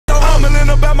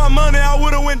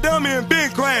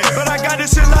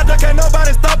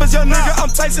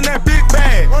chasing that big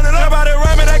bag. Everybody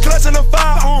around me, they clutching the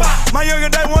fire. My younger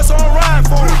day once on ride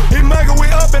for him. He mugging we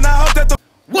up and I hope that the...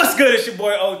 What's good? It's your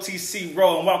boy OTC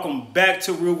Roll, and welcome back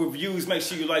to Real Reviews. Make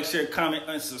sure you like, share, comment,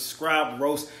 unsubscribe,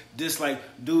 roast, dislike,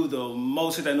 do the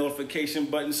most, hit that notification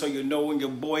button so you know when your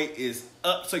boy is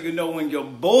up, so you know when your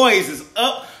boys is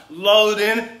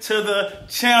uploading to the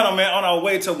channel, man, on our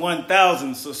way to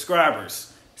 1,000 subscribers.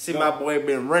 See, my boy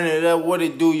been running it up. What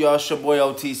it do, y'all? It's your boy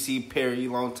OTC Perry.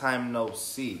 Long time no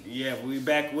see. Yeah, we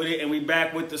back with it, and we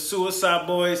back with the Suicide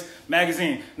Boys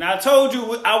magazine. Now, I told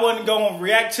you I wasn't going to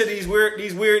react to these weird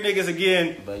niggas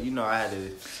again. But you know I had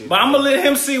to. But I'm going to let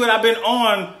him see what I've been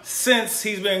on since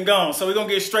he's been gone. So we're going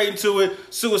to get straight into it.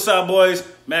 Suicide Boys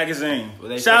magazine.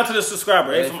 Shout out to the subscriber.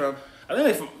 Where they from? I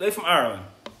think they from Ireland.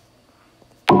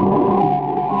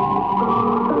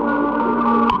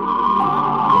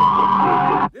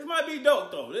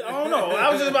 Dope though. I don't know. I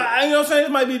was just about, you know what I'm saying?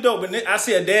 This might be dope, but I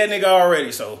see a dead nigga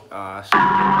already, so. Shit.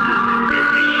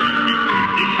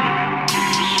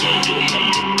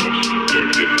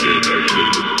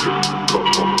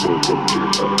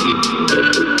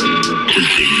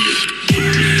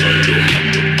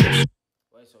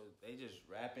 Wait, so they just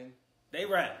rapping? They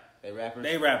rap. They rappers?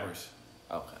 They rappers.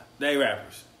 Okay. They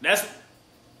rappers.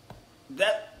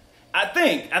 I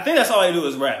think that's all they do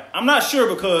is rap. I'm not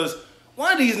sure because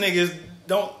one of these niggas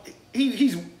don't.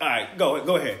 He's all right. Go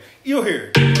ahead. You'll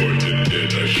hear it.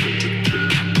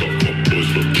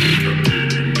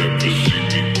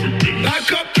 I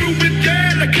come through with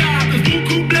helicopters,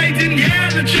 buku blazing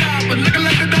hella chopper, looking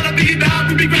like a dollar big dog.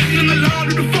 We be racing in the law.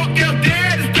 Who the fuck out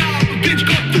there to stop a bitch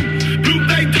come through? Blue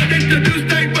they turn into new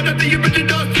state, but I think you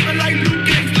original seven like Luke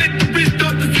Cage, slit the wrist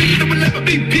off the scene. That will never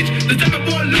be bitch. The 7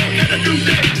 boy look at a new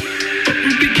day. But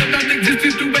we become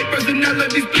non-existent to make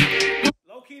personalities.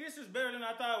 This is better than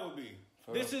I thought it would be.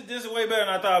 This is way better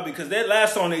than I thought it would be because that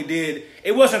last song they did,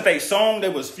 it wasn't their song, they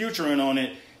was featuring on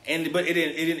it, but it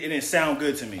didn't sound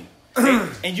good to me.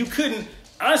 And you couldn't,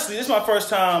 honestly, this is my first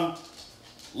time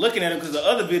looking at it because the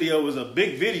other video was a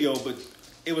big video, but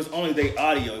it was only their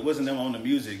audio. It wasn't them on the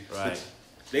music. Right.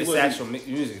 This actual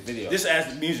music video. This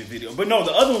actual music video. But no,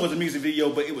 the other one was a music video,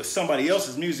 but it was somebody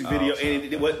else's music video, and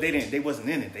they wasn't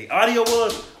in it. The audio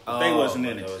was, but they wasn't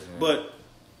in it. But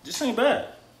this ain't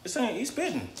bad. This ain't, he's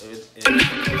spitting. Now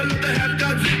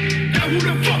who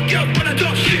the fuck out when I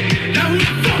talk shit? Now who the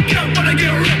fuck out when I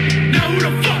get ripped? Now who the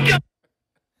fuck out?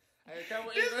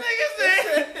 This nigga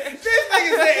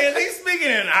said, is he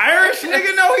speaking in Irish?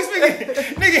 Nigga, no, he's speaking,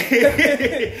 nigga,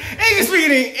 he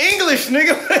speaking in English,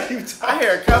 nigga. What are you talking? I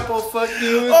hear a couple fuck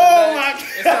you. Oh my God.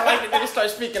 It's not like the nigga start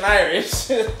speaking Irish.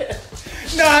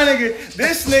 Nah, nigga,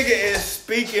 this nigga is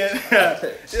speaking.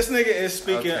 This nigga is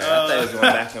speaking. Okay, I thought he was going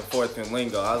back and forth in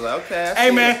lingo. I was like, okay.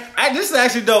 Hey man, this is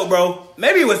actually dope, bro.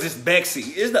 Maybe it was just Bexy.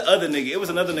 It's the other nigga. It was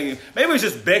another nigga. Maybe it was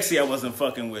just Bexy I wasn't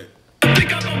fucking with. I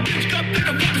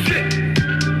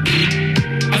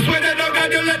swear that dog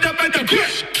got you let up at the grip.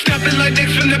 Snapping like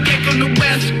dicks from the bank on the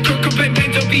west. Cook up and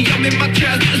paint up, I'm in my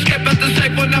chest. Escape out the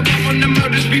safe when I'm on the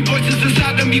murder street. Voices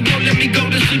inside of me won't let me go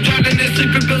to sleep. Drowning in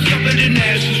sleeping pills covered in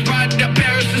ashes. Riding up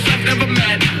Paris since I've never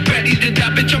met. Ready to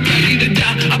die, bitch, I'm ready to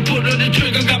die. I put on the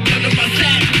trigger, got blood on my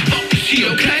sack. Fuck, is she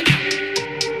okay?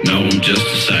 No, I'm just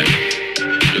a sight.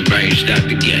 The rage, out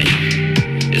the gate.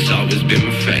 It's always been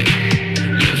my fate.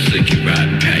 Little slicky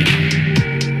riding pain.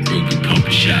 Groupie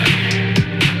pumping shot.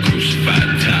 Crucified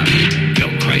the top. Yo,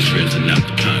 Christ risen out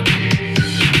the concrete.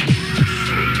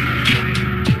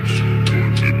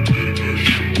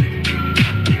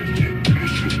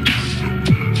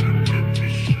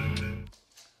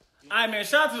 Alright, man,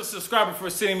 shout out to the subscriber for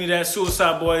sending me that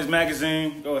Suicide Boys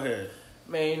magazine. Go ahead.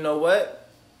 Man, you know what?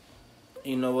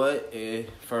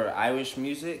 For Irish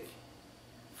music,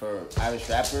 for Irish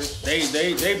rappers, they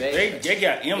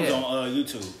got M's on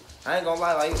YouTube. I ain't gonna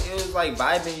lie, like it was like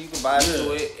vibing. You can vibe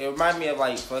to it. It reminded me of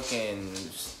like fucking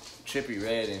Trippie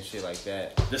Redd and shit like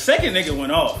that. The second nigga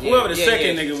went off. Whoever the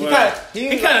second nigga went off, he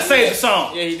kind of like, saved the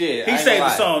song. Yeah, he did. He saved the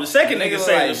song. The second nigga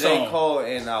saved the song. J. Cole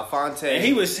and Fonte. And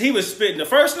he was spitting. The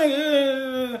first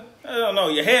nigga, I don't know.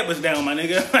 Your head was down, my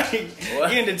nigga. Like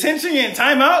you in detention, you in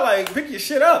timeout. Like pick your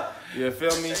shit up. You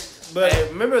feel me? But hey,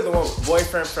 remember the one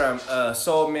boyfriend from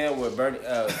Soul Man with Bernie?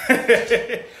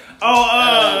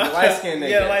 light skinned nigga.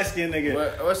 Yeah, light skinned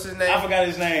nigga. What's his name? I forgot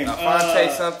his name.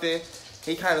 Fonte something.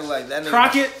 He kind of like that nigga.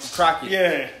 Crockett.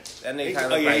 Yeah. That nigga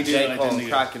kind of like J. Cole and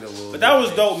Crockett a little. But that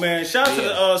was dope, man. Shout out to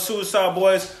the Suicide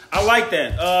Boys. I like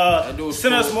that.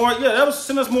 Send us more. Yeah,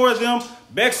 send us more of them.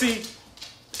 Bexy.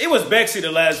 It was Bexy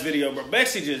the last video, bro.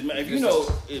 Bexy just, if you know,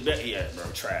 yeah, bro,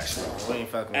 trash, bro. We ain't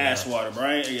fucking ass water,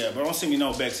 bro. Yeah, bro. Don't send me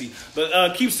no Bexy.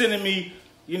 But keep sending me,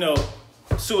 you know,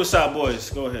 Suicide Boys,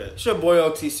 go ahead. It's your boy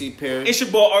OTC Perry. It's your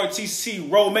boy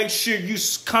RTC Roll. Make sure you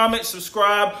comment,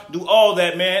 subscribe, do all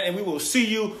that, man. And we will see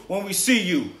you when we see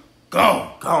you.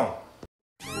 Gone. Gone.